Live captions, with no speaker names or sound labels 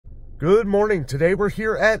Good morning. Today we're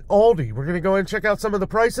here at Aldi. We're going to go and check out some of the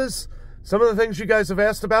prices, some of the things you guys have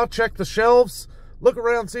asked about, check the shelves, look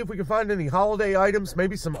around, see if we can find any holiday items,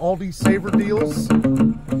 maybe some Aldi Saver Deals.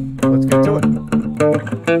 Let's get to it.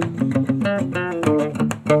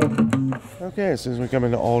 Okay, as soon as we come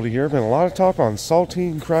into Aldi here, been a lot of talk on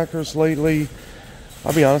saltine crackers lately.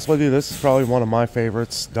 I'll be honest with you, this is probably one of my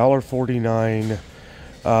favorites. $1.49.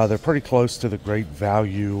 They're pretty close to the Great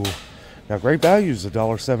Value. Now, Great Value is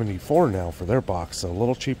 $1.74 now for their box, so a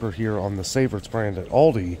little cheaper here on the Savers brand at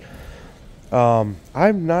Aldi.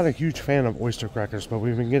 I'm not a huge fan of oyster crackers, but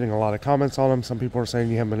we've been getting a lot of comments on them. Some people are saying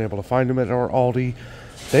you haven't been able to find them at our Aldi.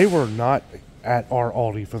 They were not at our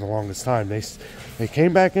Aldi for the longest time. They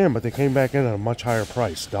came back in, but they came back in at a much higher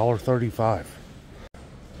price, $1.35.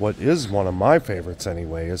 What is one of my favorites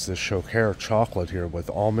anyway is this Chocaire chocolate here with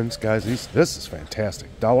almonds. Guys, this is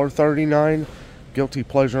fantastic. $1.39, guilty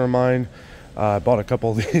pleasure of mine. I bought a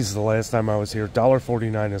couple of these the last time I was here.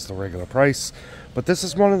 $1.49 is the regular price, but this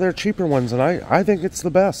is one of their cheaper ones, and I think it's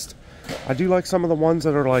the best. I do like some of the ones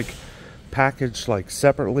that are like packaged like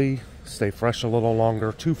separately, stay fresh a little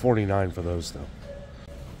longer. $2.49 for those though.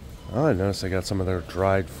 Oh, I noticed they got some of their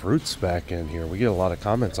dried fruits back in here. We get a lot of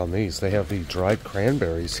comments on these. They have the dried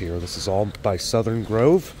cranberries here. This is all by Southern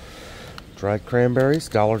Grove. Dried cranberries,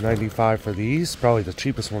 $1.95 for these. Probably the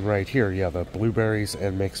cheapest one right here. Yeah, the blueberries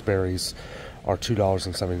and mixed berries are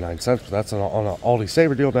 $2.79. But that's on an Aldi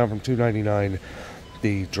Saver deal, down from $2.99.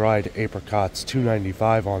 The dried apricots,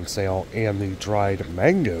 $2.95 on sale. And the dried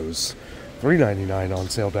mangoes, $3.99 on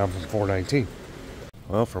sale, down from $4.19.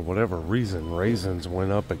 Well, for whatever reason, raisins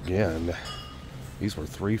went up again. These were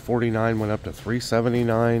 $3.49, went up to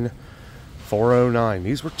 $3.79, $4.09.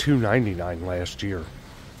 These were $2.99 last year.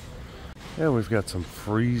 Yeah, we've got some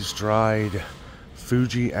freeze-dried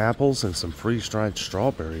Fuji apples and some freeze-dried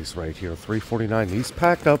strawberries right here, $3.49. These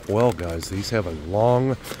pack up well, guys. These have a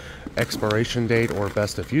long expiration date or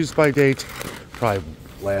best if used by date. Probably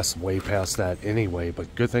lasts way past that anyway,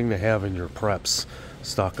 but good thing to have in your preps.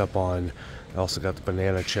 Stock up on. I also got the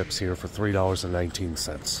banana chips here for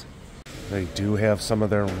 $3.19. They do have some of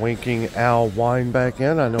their Winking Owl wine back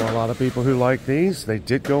in. I know a lot of people who like these. They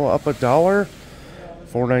did go up $1.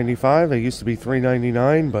 $4.95. They used to be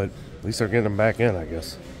 $3.99, but at least they're getting them back in, I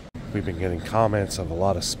guess. We've been getting comments of a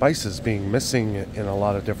lot of spices being missing in a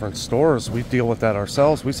lot of different stores. We deal with that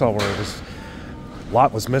ourselves. We saw where a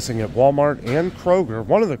lot was missing at Walmart and Kroger.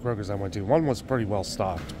 One of the Krogers I went to, one was pretty well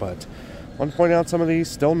stocked, but I want to point out some of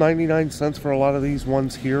these, still 99 cents for a lot of these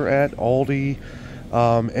ones here at Aldi.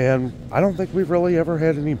 And I don't think we've really ever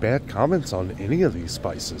had any bad comments on any of these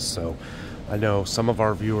spices. So I know some of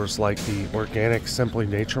our viewers like the organic Simply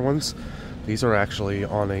Nature ones. These are actually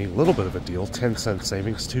on a little bit of a deal, 10-cent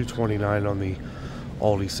savings, $2.29 on the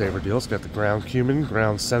Aldi Saver Deals. Got the ground cumin,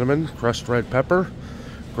 ground cinnamon, crushed red pepper,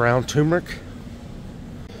 ground turmeric.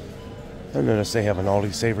 I notice they have an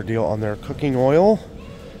Aldi Saver deal on their cooking oil.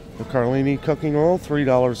 The Carlini cooking oil,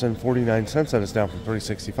 $3.49. That is down from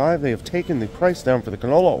 $3.65. They have taken the price down for the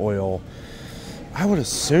canola oil. I would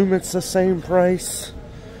assume it's the same price.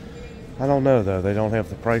 I don't know though. They don't have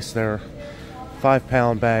the price there.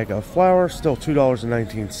 5-pound bag of flour, still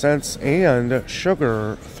 $2.19. And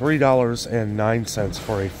sugar, $3.09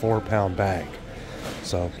 for a 4-pound bag.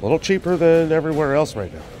 So a little cheaper than everywhere else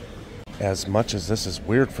right now. As much as this is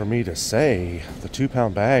weird for me to say, the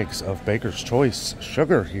 2-pound bags of Baker's Choice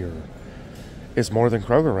sugar here is more than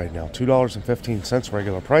Kroger right now. $2.15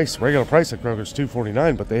 regular price. Regular price at Kroger's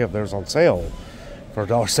 $2.49, but they have theirs on sale for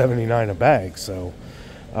 $1.79 a bag. So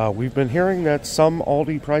we've been hearing that some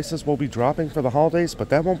Aldi prices will be dropping for the holidays, but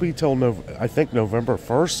that won't be till I think November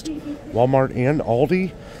 1st, Walmart and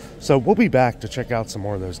Aldi. So we'll be back to check out some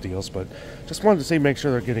more of those deals, but just wanted to make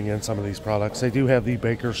sure they're getting in some of these products. They do have the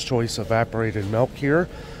Baker's Choice evaporated milk here,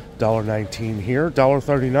 $1.19 here,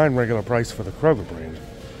 $1.39 regular price for the Kroger brand.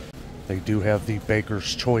 They do have the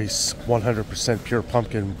Baker's Choice 100% pure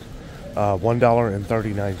pumpkin,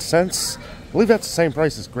 $1.39. I believe that's the same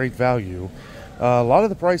price as Great Value. A lot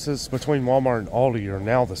of the prices between Walmart and Aldi are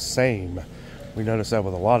now the same. We noticed that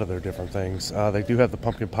with a lot of their different things. They do have the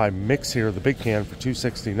pumpkin pie mix here, the big can for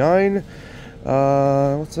 $2.69.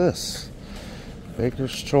 What's this?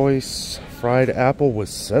 Baker's Choice fried apple with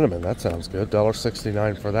cinnamon. That sounds good.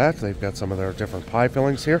 $1.69 for that. They've got some of their different pie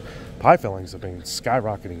fillings here. Pie fillings have been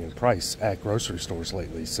skyrocketing in price at grocery stores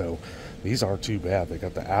lately, so these aren't too bad. They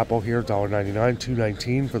got the apple here, $1.99,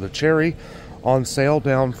 $2.19 for the cherry on sale,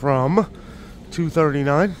 down from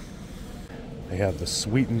 $2.39. They have the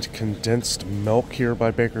sweetened condensed milk here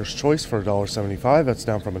by Baker's Choice for $1.75. That's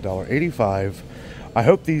down from $1.85. I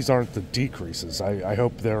hope these aren't the decreases. I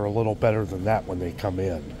hope they're a little better than that when they come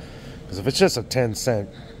in. Because if it's just a 10-cent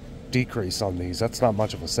decrease on these, that's not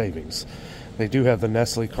much of a savings. They do have the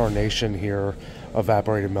Nestle Carnation here,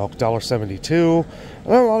 evaporated milk, $1.72. I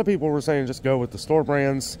know a lot of people were saying just go with the store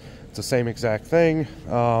brands. It's the same exact thing.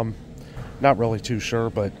 Not really too sure,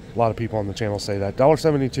 but a lot of people on the channel say that.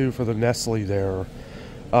 $1.72 for the Nestle there.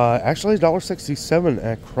 Actually $1.67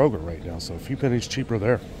 at Kroger right now, so a few pennies cheaper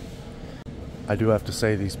there. I do have to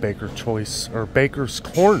say these Baker's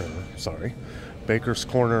Corner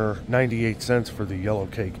 98 cents for the yellow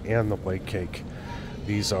cake and the white cake.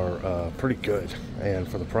 These are pretty good, and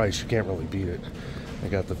for the price you can't really beat it. I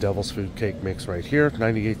got the Devil's Food cake mix right here,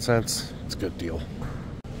 98 cents. It's a good deal.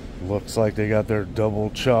 Looks like they got their double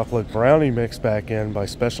chocolate brownie mix back in by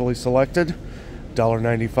Specially Selected.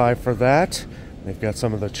 $1.95 for that. They've got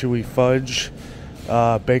some of the chewy fudge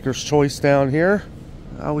Baker's Choice down here.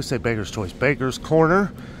 I always say Baker's Choice. Baker's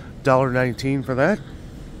Corner, $1.19 for that.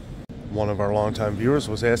 One of our longtime viewers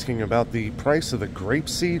was asking about the price of the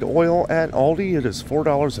grapeseed oil at Aldi. It is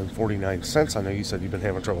 $4.49. I know you said you've been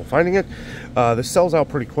having trouble finding it. This sells out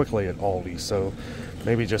pretty quickly at Aldi, so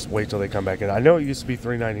maybe just wait till they come back in. I know it used to be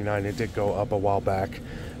 $3.99. It did go up a while back.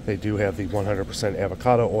 They do have the 100%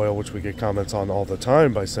 avocado oil, which we get comments on all the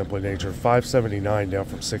time by Simply Nature. $5.79 down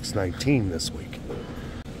from $6.19 this week.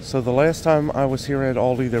 So the last time I was here at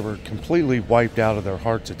Aldi, they were completely wiped out of their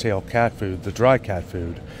Heart to Tail cat food, the dry cat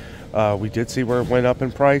food. We did see where it went up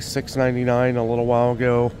in price, $6.99 a little while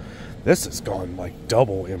ago. This has gone like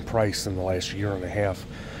double in price in the last year and a half.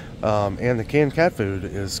 And the canned cat food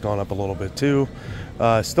has gone up a little bit too.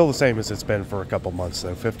 Still the same as it's been for a couple months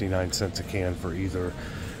though, 59 cents a can for either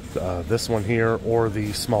this one here or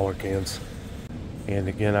the smaller cans. And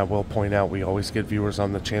again, I will point out we always get viewers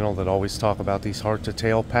on the channel that always talk about these Heart to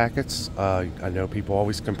Tail packets. I know people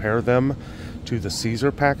always compare them to the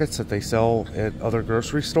Caesar packets that they sell at other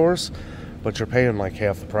grocery stores, but you're paying like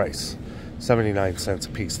half the price, 79 cents a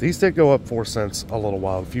piece. These did go up 4 cents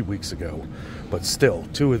a few weeks ago, but still,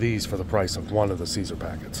 2 of these for the price of 1 of the Caesar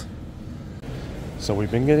packets. So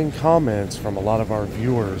we've been getting comments from a lot of our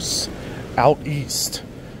viewers out east.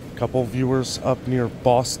 A couple viewers up near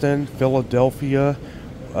Boston, Philadelphia,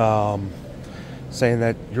 saying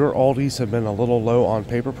that your Aldis have been a little low on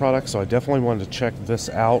paper products, so I definitely wanted to check this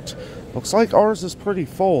out. Looks like ours is pretty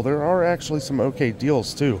full. There are actually some okay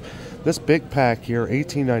deals too. This big pack here,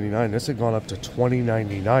 $18.99. This had gone up to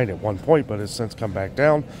 $20.99 at one point, but has since come back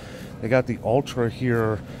down. They got the Ultra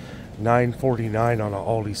here, $9.49 on an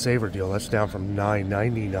Aldi Saver deal. That's down from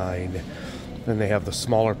 $9.99. Then they have the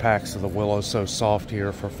smaller packs of the Willow So Soft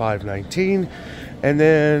here for $5.19. And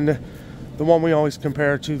then the one we always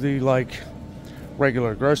compare to the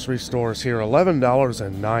regular grocery stores here,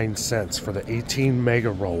 $11.09 for the 18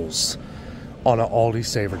 mega rolls on an Aldi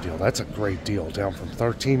Saver deal. That's a great deal, down from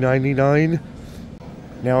 $13.99.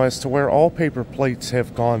 Now, as to where all paper plates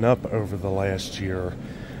have gone up over the last year,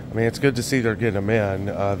 I mean, it's good to see they're getting them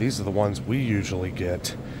in. These are the ones we usually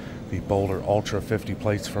get. The Boulder Ultra 50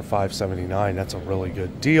 plates for $5.79. That's a really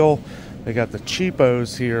good deal. They got the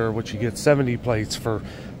cheapos here, which you get 70 plates for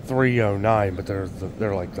 $3.09, but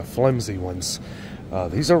they're like the flimsy ones.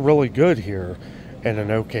 These are really good here and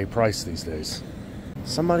an okay price these days.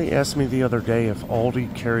 Somebody asked me the other day if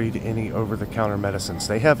Aldi carried any over-the-counter medicines.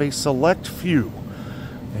 They have a select few.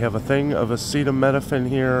 They have a thing of acetaminophen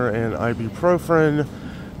here and ibuprofen.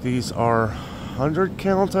 These are 100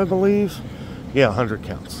 count, I believe. Yeah, 100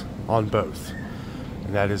 counts on both.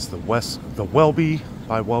 And that is the Welby.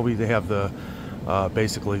 By Welby, they have the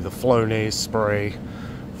basically the Flonase spray,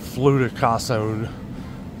 fluticasone.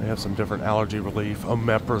 They have some different allergy relief,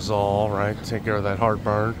 omeprazole, right? Take care of that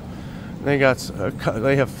heartburn. They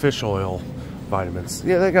have fish oil vitamins.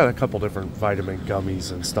 Yeah, they got a couple different vitamin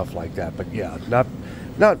gummies and stuff like that. But yeah,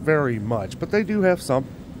 not very much. But they do have some.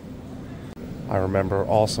 I remember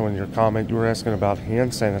also in your comment you were asking about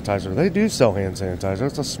hand sanitizer. They do sell hand sanitizer.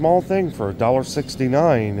 It's a small thing for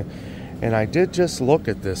 $1.69. And I did just look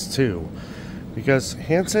at this too, because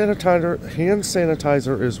hand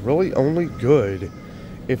sanitizer is really only good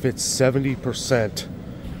if it's 70%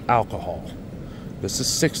 alcohol. This is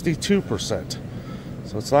 62%.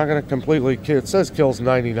 So it's not going to completely kill. It says kills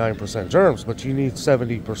 99% germs, but you need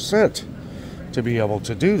 70% to be able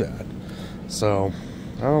to do that. So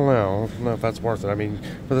I don't know if that's worth it. I mean,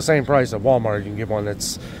 for the same price at Walmart, you can get one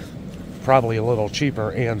that's probably a little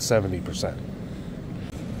cheaper and 70%.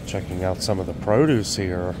 Checking out some of the produce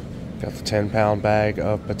here. Got the 10-pound bag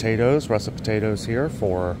of potatoes, russet potatoes here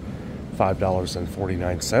for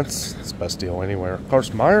 $5.49. It's the best deal anywhere. Of course,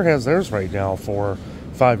 Meijer has theirs right now for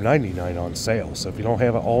 $5.99 on sale. So if you don't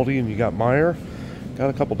have an Aldi and you got Meijer, got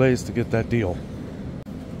a couple days to get that deal.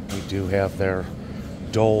 We do have their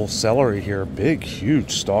dull celery here. Big,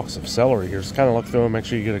 huge stalks of celery here. Just kind of look through them, make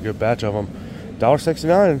sure you get a good batch of them.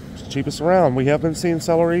 $1.69, cheapest around. We have been seeing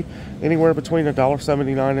celery anywhere between $1.79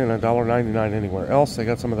 and $1.99 anywhere else. They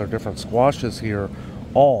got some of their different squashes here,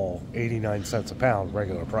 all 89 cents a pound,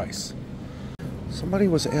 regular price. Somebody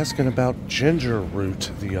was asking about ginger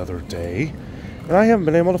root the other day, and I haven't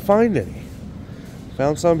been able to find any.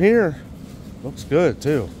 Found some here. Looks good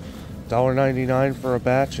too. $1.99 for a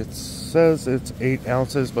batch. It says it's 8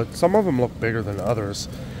 ounces, but some of them look bigger than others.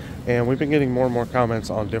 And we've been getting more and more comments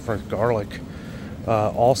on different garlic.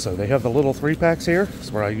 Also, they have the little 3-packs here.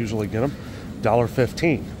 That's where I usually get them.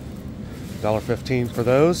 $1.15. $1.15 for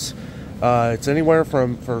those. It's anywhere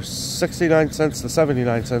from for 69 cents to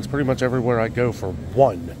 79 cents. Pretty much everywhere I go for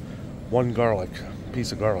one garlic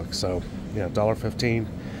piece of garlic. So yeah, $1.15.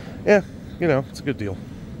 Yeah, you know, it's a good deal.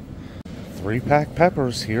 3-pack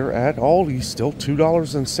peppers here at Aldi, still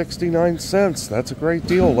 $2.69. That's a great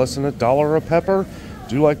deal. Less than $1 a pepper.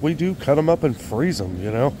 Do like we do, cut them up and freeze them,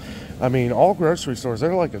 you know. I mean, all grocery stores,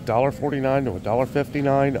 they're like $1.49 to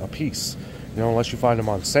 $1.59 a piece, you know, unless you find them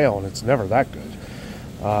on sale, and it's never that good.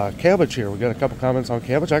 Cabbage here, we got a couple comments on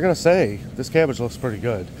cabbage. I gotta say, this cabbage looks pretty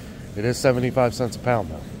good. It is 75 cents a pound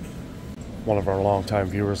though. One of our longtime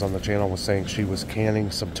viewers on the channel was saying she was canning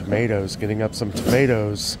some tomatoes, getting up some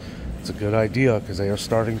tomatoes. It's a good idea because they are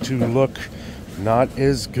starting to look not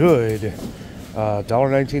as good.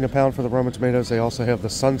 $1.19 a pound for the Roma tomatoes. They also have the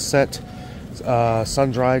Sunset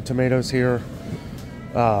sun-dried tomatoes here.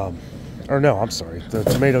 Or no, I'm sorry, the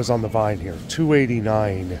tomatoes on the vine here,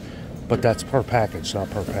 $2.89. But that's per package, not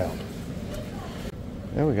per pound.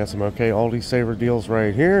 And we got some okay Aldi Saver Deals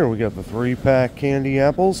right here. We got the 3-pack candy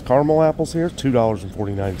apples, caramel apples here,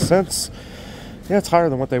 $2.49. Yeah, it's higher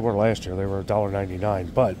than what they were last year. They were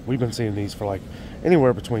 $1.99, but we've been seeing these for like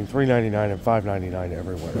anywhere between $3.99 and $5.99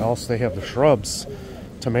 everywhere else. They have the shrubs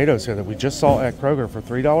tomatoes here that we just saw at Kroger for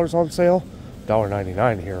 $3 on sale.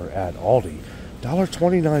 $1.99 here at Aldi.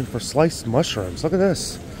 $1.29 for sliced mushrooms. Look at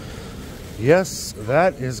this. Yes,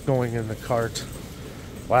 that is going in the cart.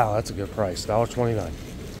 Wow, that's a good price. $1.29.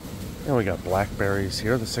 And we got blackberries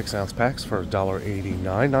here, the 6-ounce packs for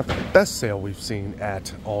 $1.89. Not the best sale we've seen at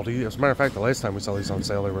Aldi. As a matter of fact, the last time we saw these on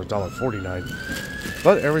sale, they were $1.49.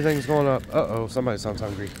 But everything's going up. Uh-oh, somebody sounds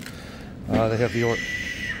hungry. They have the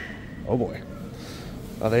oh boy.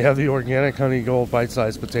 They have the organic honey gold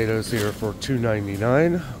bite-sized potatoes here for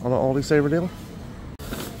 $2.99 on the Aldi Saver Deal.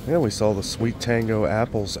 Yeah, we saw the Sweet Tango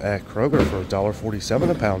apples at Kroger for $1.47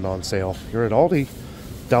 a pound on sale. Here at Aldi,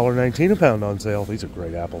 $1.19 a pound on sale. These are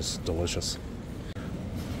great apples, delicious.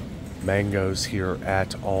 Mangoes here at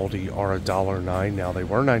Aldi are $1.09 now. They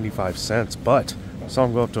were 95 cents, but I saw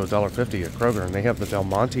them go up to $1.50 at Kroger, and they have the Del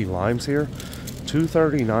Monte limes here,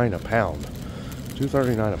 $2.39 a pound.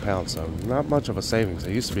 $2.39 a pound, so not much of a savings.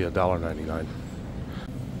 They used to be $1.99.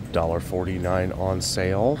 $1.49 on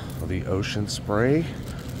sale for the Ocean Spray.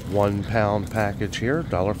 1 pound package here,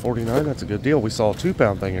 $1.49. That's a good deal. We saw a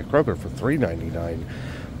 2-pound thing at Kroger for $3.99.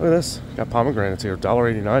 Look at this. Got pomegranates here,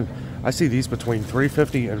 $1.89. I see these between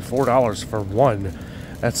 $3.50 and $4 for one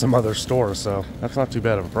at some other stores, so that's not too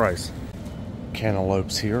bad of a price.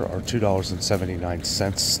 Cantaloupes here are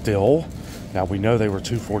 $2.79 still. Now we know they were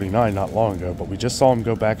 $2.49 not long ago, but we just saw them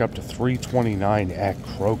go back up to $3.29 at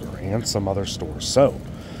Kroger and some other stores. So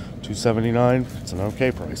 $2.79, it's an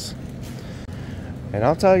okay price. And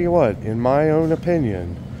I'll tell you what, in my own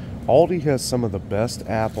opinion, Aldi has some of the best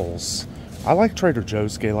apples. I like Trader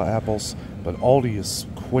Joe's Gala apples, but Aldi is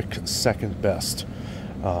quick second best.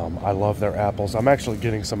 I love their apples. I'm actually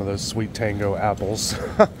getting some of those Sweet Tango apples.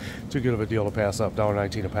 Too good of a deal to pass up.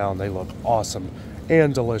 $1.19 a pound. They look awesome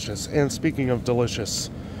and delicious. And speaking of delicious,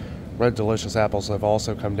 Red Delicious apples have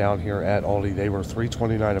also come down here at Aldi. They were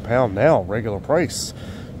 $3.29 a pound. Now, regular price,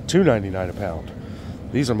 $2.99 a pound.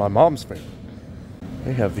 These are my mom's favorite.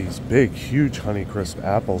 They have these big, huge Honeycrisp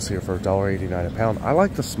apples here for $1.89 a pound. I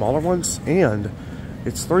like the smaller ones, and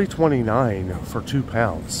it's $3.29 for 2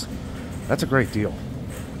 pounds. That's a great deal.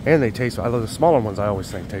 And they taste, I love the smaller ones, I always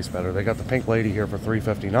think taste better. They got the Pink Lady here for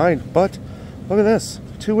 $3.59, but look at this,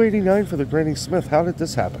 $2.89 for the Granny Smith. How did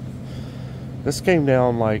this happen? This came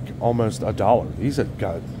down like almost $1. These had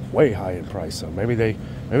got way high in price, so maybe they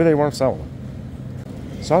weren't selling them.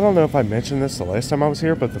 So I don't know if I mentioned this the last time I was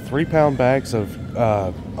here, but the 3-pound bags of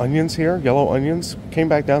onions here, yellow onions, came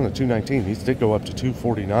back down to $2.19. These did go up to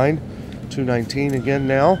 $2.49, $2.19 again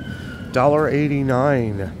now.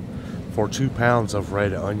 $1.89 for 2 pounds of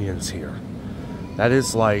red onions here. That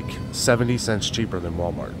is like 70 cents cheaper than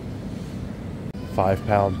Walmart.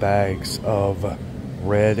 5-pound bags of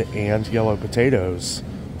red and yellow potatoes,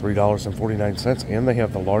 $3.49. And they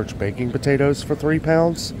have the large baking potatoes for 3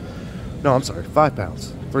 pounds. No, I'm sorry, 5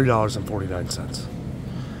 pounds, $3.49.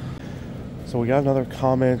 So we got another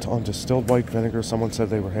comment on distilled white vinegar. Someone said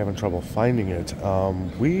they were having trouble finding it.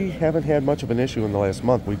 We haven't had much of an issue in the last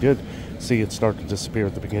month. We did see it start to disappear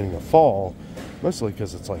at the beginning of fall, mostly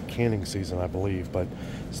because it's like canning season, I believe. But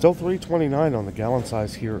still $3.29 on the gallon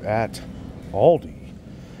size here at Aldi.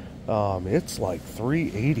 It's like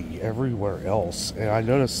 $3.80 everywhere else. And I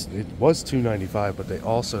noticed it was $2.95, but they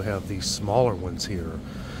also have these smaller ones here,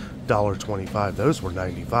 $1.25. Those were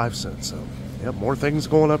 95 cents. So, yeah, more things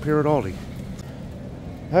going up here at Aldi.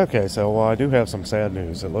 Okay, so I do have some sad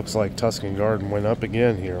news. It looks like Tuscan Garden went up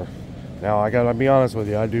again here. Now, I gotta be honest with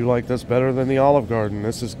you, I do like this better than the Olive Garden.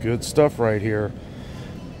 This is good stuff right here.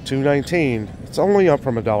 $2.19. It's only up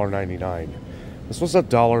from $1.99. This was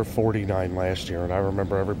 $1.49 last year, and I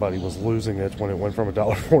remember everybody was losing it when it went from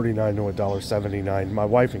 $1.49 to $1.79. My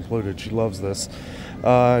wife included. She loves this.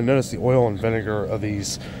 Notice the oil and vinegar of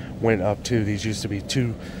these went up too. These used to be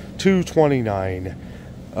 $2.29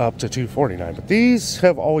 up to $2.49, but these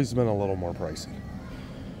have always been a little more pricey.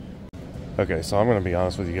 Okay, so I'm going to be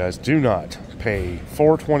honest with you guys. Do not pay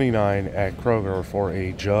 $4.29 at Kroger for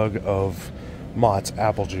a jug of Mott's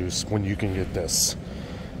apple juice when you can get this.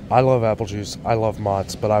 I love apple juice. I love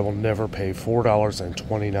Mott's, but I will never pay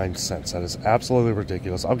 $4.29. That is absolutely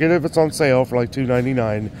ridiculous. I'll get it if it's on sale for like $2.99.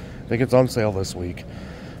 I think it's on sale this week.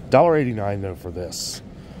 $1.89 though for this.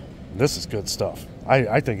 This is good stuff.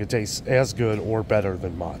 I think it tastes as good or better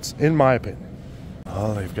than Mott's, in my opinion.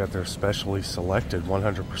 Oh, they've got their specially selected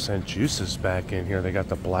 100% juices back in here. They got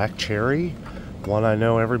the black cherry, one I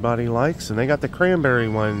know everybody likes, and they got the cranberry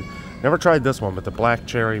one. Never tried this one, but the black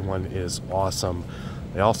cherry one is awesome.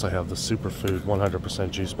 They also have the superfood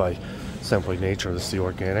 100% juice by Simply Nature. This is the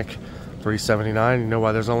organic, $3.79. You know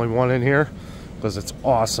why there's only one in here? Because it's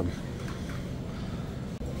awesome.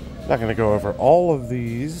 Not going to go over all of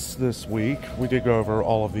these this week. We did go over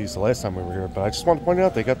all of these the last time we were here, but I just want to point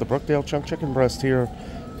out they got the Brookdale Chunk Chicken Breast here,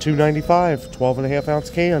 $2.95, 12.5 ounce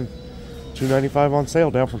can, $2.95 on sale,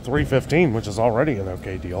 down from $3.15, which is already an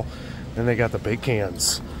okay deal. Then they got the big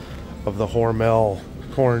cans of the Hormel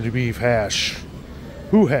corned beef hash.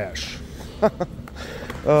 Who hash?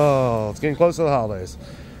 Oh, it's getting close to the holidays.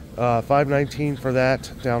 $5.19 for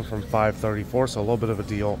that, down from $5.34, so a little bit of a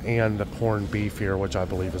deal. And the corned beef here, which I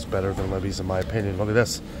believe is better than Libby's in my opinion. Look at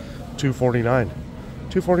this, $2.49.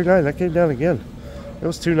 $2.49, that came down again. It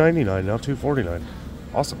was $2.99, now $2.49.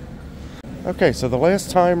 Awesome. Okay, so the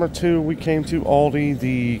last time or two we came to Aldi,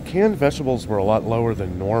 the canned vegetables were a lot lower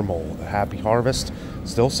than normal. The Happy Harvest,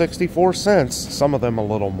 still 64 cents, some of them a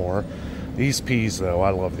little more. These peas, though,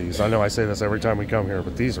 I love these. I know I say this every time we come here,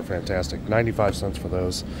 but these are fantastic. 95 cents for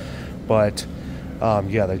those. But,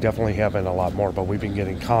 yeah, they definitely have been a lot more. But we've been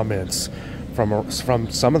getting comments from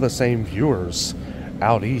some of the same viewers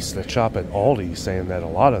out east that shop at Aldi saying that a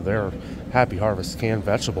lot of their Happy Harvest canned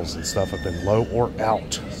vegetables and stuff have been low or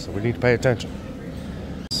out. So we need to pay attention.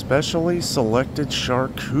 Specially selected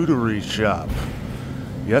charcuterie shop.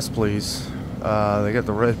 Yes, please. They got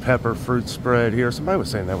the red pepper fruit spread here. Somebody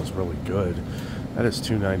was saying that was really good. That is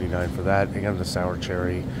 $2.99 for that. Again, the sour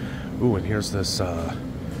cherry. Ooh, and here's this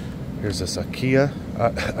acacia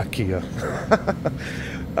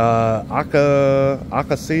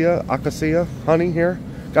honey here.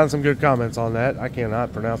 Got some good comments on that. I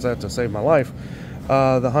cannot pronounce that to save my life.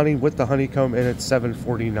 The honey with the honeycomb in it,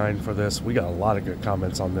 $7.49 for this. We got a lot of good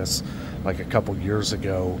comments on this like a couple years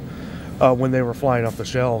ago. When they were flying off the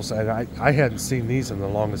shelves, and I hadn't seen these in the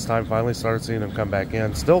longest time. Finally started seeing them come back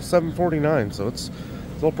in. Still $7.49, so it's a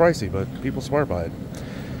little pricey, but people swear by it.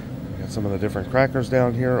 Got some of the different crackers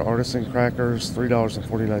down here. Artisan crackers,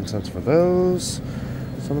 $3.49 for those.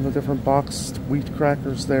 Some of the different boxed wheat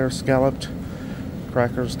crackers there, scalloped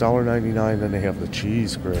crackers, $1.99. Then they have the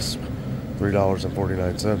cheese crisp,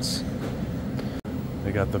 $3.49.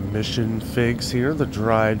 They got the Mission figs here, the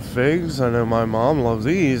dried figs. I know my mom loves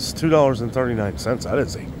these. $2.39. That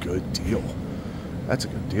is a good deal. That's a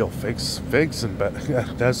good deal. Figs and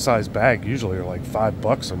that size bag usually are like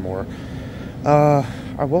 $5 or more.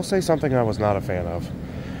 I will say something I was not a fan of.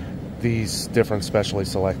 These different specially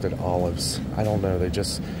selected olives. I don't know.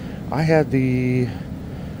 I had the,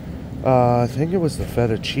 I think it was the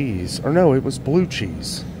feta cheese. Or no, it was blue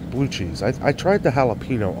cheese. Blue cheese. I tried the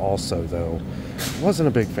jalapeno also, though. Wasn't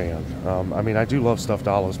a big fan. I mean, I do love stuffed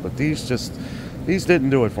olives, but these didn't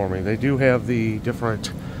do it for me. They do have the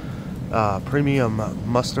different premium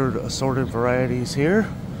mustard assorted varieties here.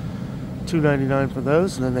 $2.99 for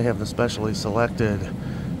those, and then they have the specially selected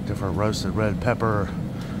different roasted red pepper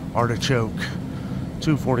artichoke.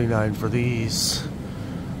 $2.49 for these.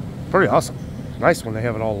 Pretty awesome. Nice when they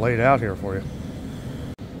have it all laid out here for you.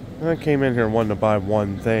 And I came in here wanting to buy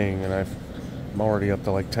one thing, and I'm already up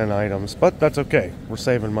to like 10 items, but that's okay. We're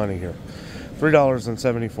saving money here.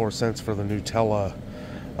 $3.74 for the Nutella.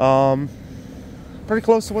 Pretty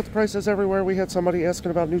close to what the price is everywhere. We had somebody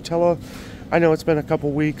asking about Nutella. I know it's been a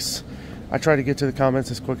couple weeks. I try to get to the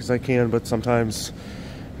comments as quick as I can, but sometimes,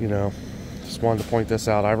 you know, just wanted to point this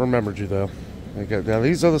out. I remembered you though. Now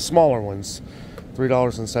these are the smaller ones.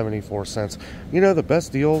 $3.74. You know, the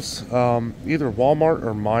best deals, either Walmart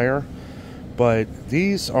or Meijer, but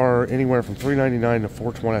these are anywhere from $3.99 to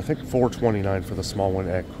 $4.20. I think $4.29 for the small one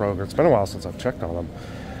at Kroger. It's been a while since I've checked on them.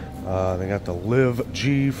 They got the Live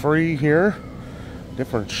G free here,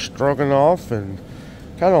 different stroganoff, and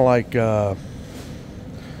kind of like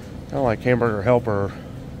Hamburger Helper,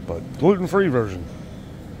 but gluten-free version.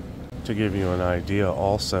 To give you an idea,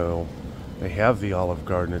 also, they have the Olive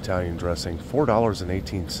Garden Italian dressing,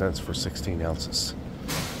 $4.18 for 16 ounces.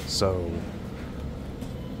 So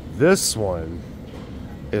this one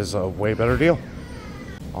is a way better deal.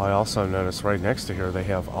 I also noticed right next to here they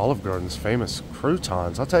have Olive Garden's famous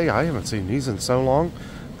croutons. I'll tell you, I haven't seen these in so long.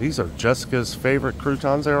 These are Jessica's favorite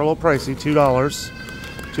croutons. They're a little pricey,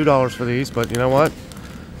 $2 for these, but you know what?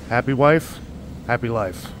 Happy wife, happy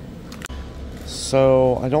life.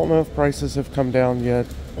 So I don't know if prices have come down yet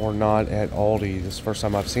or not at Aldi. This is the first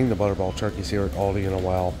time I've seen the Butterball turkeys here at Aldi in a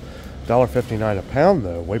while. $1.59 a pound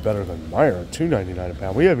though, way better than Meijer, $2.99 a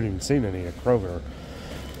pound. We haven't even seen any at Kroger.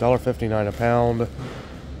 $1.59 a pound.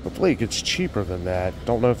 Hopefully it gets cheaper than that.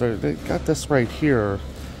 Don't know if they got this right here,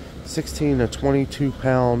 16 to 22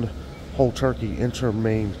 pound whole turkey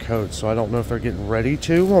inter-main coat. So I don't know if they're getting ready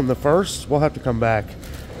to on the first. We'll have to come back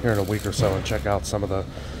here in a week or so and check out some of the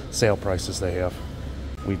sale prices they have.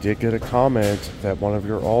 We did get a comment that one of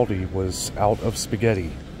your Aldi was out of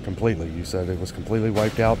spaghetti completely. You said it was completely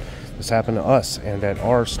wiped out. This happened to us and at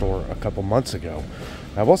our store a couple months ago.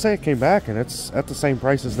 I will say it came back and it's at the same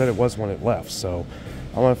prices that it was when it left. So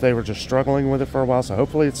I don't know if they were just struggling with it for a while. So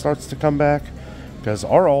hopefully it starts to come back, because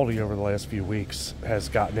our Aldi over the last few weeks has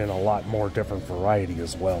gotten in a lot more different variety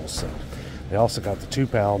as well. So they also got the 2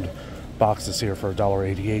 pound boxes here for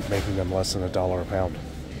 $1.88, making them less than $1 a pound.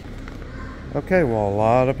 Okay, well, a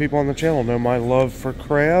lot of people on the channel know my love for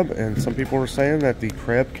crab, and some people were saying that the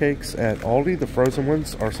crab cakes at Aldi, the frozen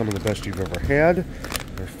ones, are some of the best you've ever had.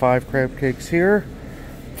 There's 5 crab cakes here,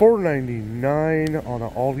 $4.99 on an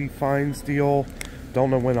Aldi Finds deal. Don't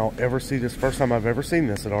know when I'll ever see this. First time I've ever seen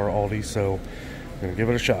this at our Aldi, so I'm gonna give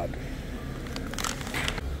it a shot.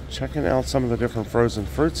 Checking out some of the different frozen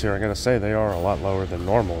fruits here, I gotta say they are a lot lower than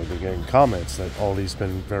normal. We've been getting comments that Aldi's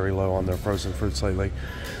been very low on their frozen fruits lately.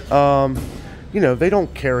 You know, they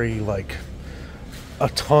don't carry like a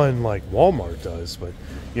ton like Walmart does, but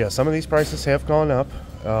yeah, some of these prices have gone up.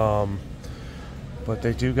 But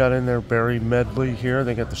they do got in their berry medley here.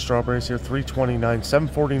 They got the strawberries here, $3.29,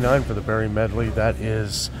 $7.49 for the berry medley. That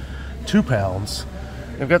is 2 pounds.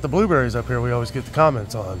 They've got the blueberries up here. We always get the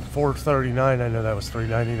comments on $4.39. I know that was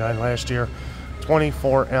 $3.99 last year.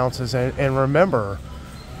 24 ounces. And remember,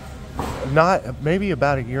 maybe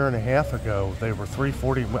about a year and a half ago, they were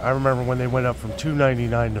 $3.40. I remember when they went up from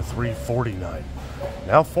 $2.99 to $3.49.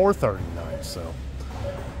 Now $4.39. So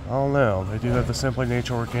I don't know. They do have the Simply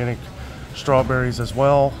Nature Organic strawberries as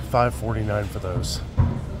well, $5.49 for those.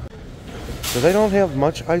 So they don't have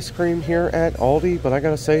much ice cream here at Aldi, but I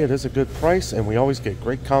gotta say it is a good price, and we always get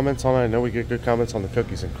great comments on it. I know we get good comments on the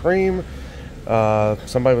cookies and cream.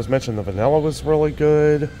 Somebody was mentioning the vanilla was really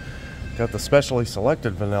good. Got the specially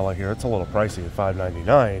selected vanilla here. It's a little pricey at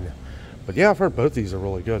 $5.99, but yeah, I've heard both these are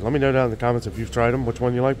really good. Let me know down in the comments if you've tried them, which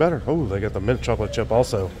one you like better. Oh, they got the mint chocolate chip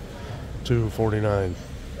also, $2.49.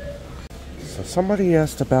 So somebody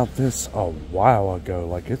asked about this a while ago,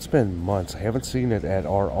 like it's been months. I haven't seen it at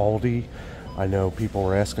our Aldi. I know people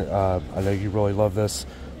were asking, I know you really love this.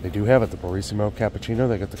 They do have it, the Barissimo Cappuccino.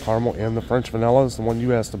 They got the caramel and the French vanilla is the one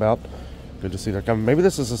you asked about. Good to see they're coming. Maybe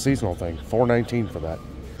this is a seasonal thing, $4.19 for that.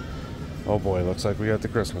 Oh boy, looks like we got the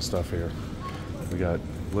Christmas stuff here. We got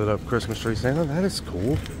lit up Christmas tree Santa. That is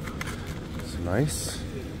cool. It's nice.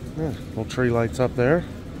 Yeah, little tree lights up there.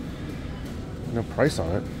 No price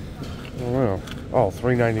on it. I don't know. Oh,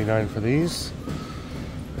 $3.99 for these.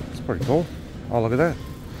 It's pretty cool. Oh, look at that.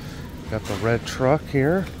 Got the red truck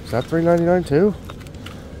here. Is that $3.99 too?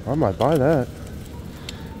 I might buy that.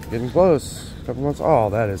 Getting close. A couple months. Oh,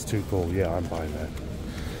 that is too cool. Yeah, I'm buying that.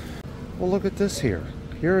 Well, look at this here.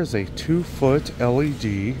 Here is a 2-foot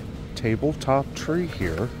LED tabletop tree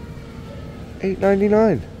here.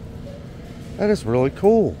 $8.99. That is really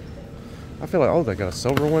cool. I feel like, oh, they got a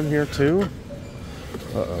silver one here too.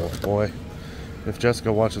 Uh-oh, boy. if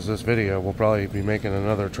Jessica watches this video, we'll probably be making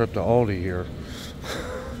another trip to Aldi here.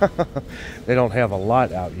 They don't have a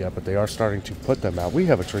lot out yet, but they are starting to put them out. We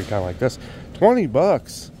have a tree kind of like this. 20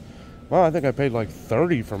 bucks. Well, I think I paid like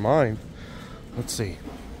 30 for mine. Let's see.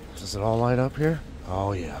 Does it all light up here?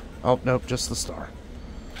 Oh, yeah. Oh, nope, just the star.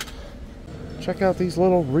 Check out these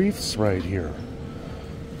little wreaths right here.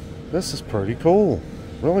 This is pretty cool.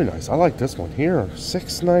 Really nice. I like this one here.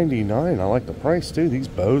 $6.99. I like the price too. These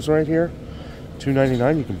bows right here,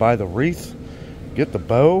 $2.99. You can buy the wreath, get the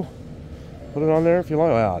bow, put it on there if you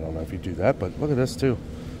like. Well, I don't know if you do that, but look at this too.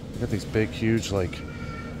 You got these big, huge like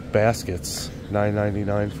baskets.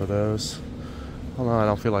 $9.99 for those. Hold on, I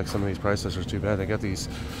don't feel like some of these prices are too bad. They got these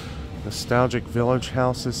nostalgic village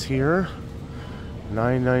houses here.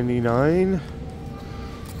 $9.99.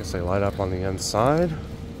 I guess they light up on the inside.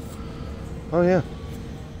 Oh yeah.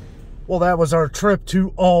 Well, that was our trip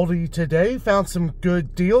to Aldi today. Found some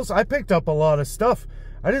good deals. I picked up a lot of stuff.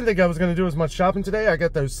 I didn't think I was going to do as much shopping today. I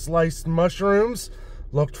got those sliced mushrooms.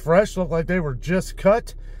 Looked fresh. Looked like they were just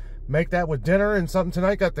cut. Make that with dinner and something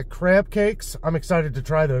tonight. Got the crab cakes. I'm excited to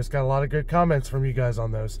try those. Got a lot of good comments from you guys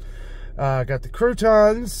on those. Got the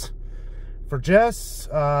croutons for Jess.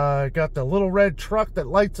 Got the little red truck that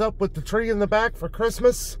lights up with the tree in the back for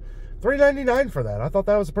Christmas. $3.99 for that. I thought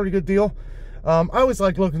that was a pretty good deal. I always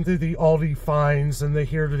like looking through the Aldi finds and the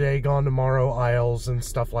here today, gone tomorrow aisles and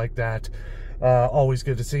stuff like that. Always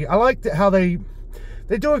good to see. I like how they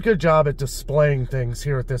do a good job at displaying things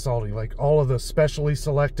here at this Aldi, like all of the specially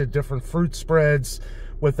selected different fruit spreads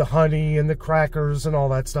with the honey and the crackers and all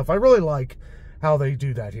that stuff. I really like how they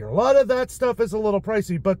do that here. A lot of that stuff is a little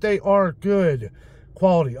pricey, but they are good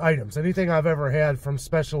quality items. Anything I've ever had from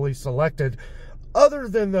specially selected, other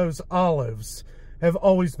than those olives, have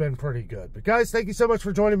always been pretty good. But guys, thank you so much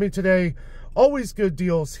for joining me today. Always good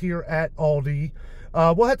deals here at Aldi.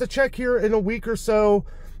 We'll have to check here in a week or so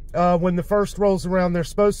when the first rolls around. They're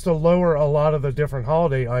supposed to lower a lot of the different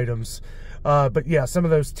holiday items. But yeah, some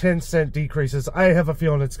of those 10-cent decreases, I have a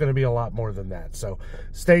feeling it's going to be a lot more than that. So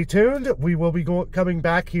stay tuned. We will be coming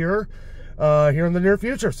back here in the near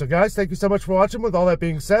future. So guys, thank you so much for watching. With all that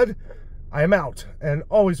being said, I am out. And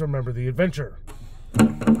always remember, the adventure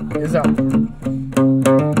is out.